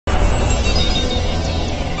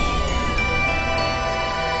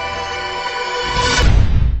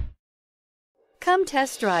Come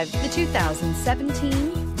test drive the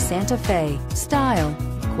 2017 Santa Fe. Style,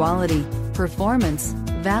 quality, performance,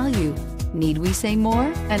 value. Need we say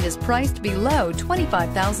more? And is priced below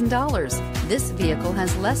 $25,000. This vehicle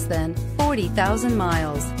has less than 40,000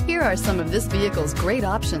 miles. Here are some of this vehicle's great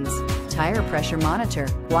options: tire pressure monitor,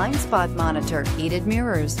 blind spot monitor, heated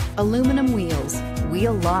mirrors, aluminum wheels,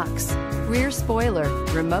 wheel locks, rear spoiler,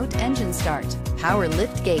 remote engine start, power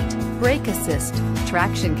lift gate, brake assist,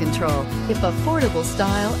 traction control. If affordable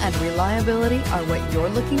style and reliability are what you're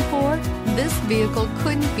looking for, this vehicle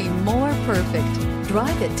couldn't be more perfect.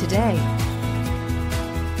 Drive it today.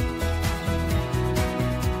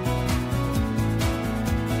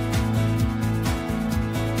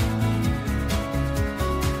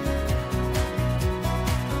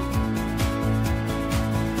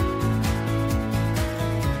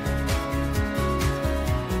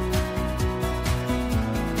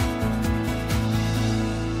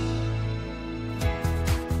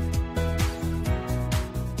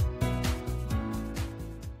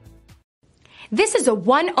 This is a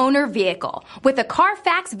one-owner vehicle with a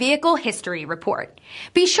Carfax Vehicle History Report.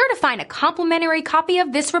 Be sure to find a complimentary copy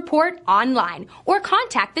of this report online or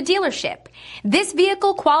contact the dealership. This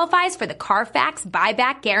vehicle qualifies for the Carfax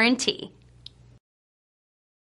Buyback Guarantee.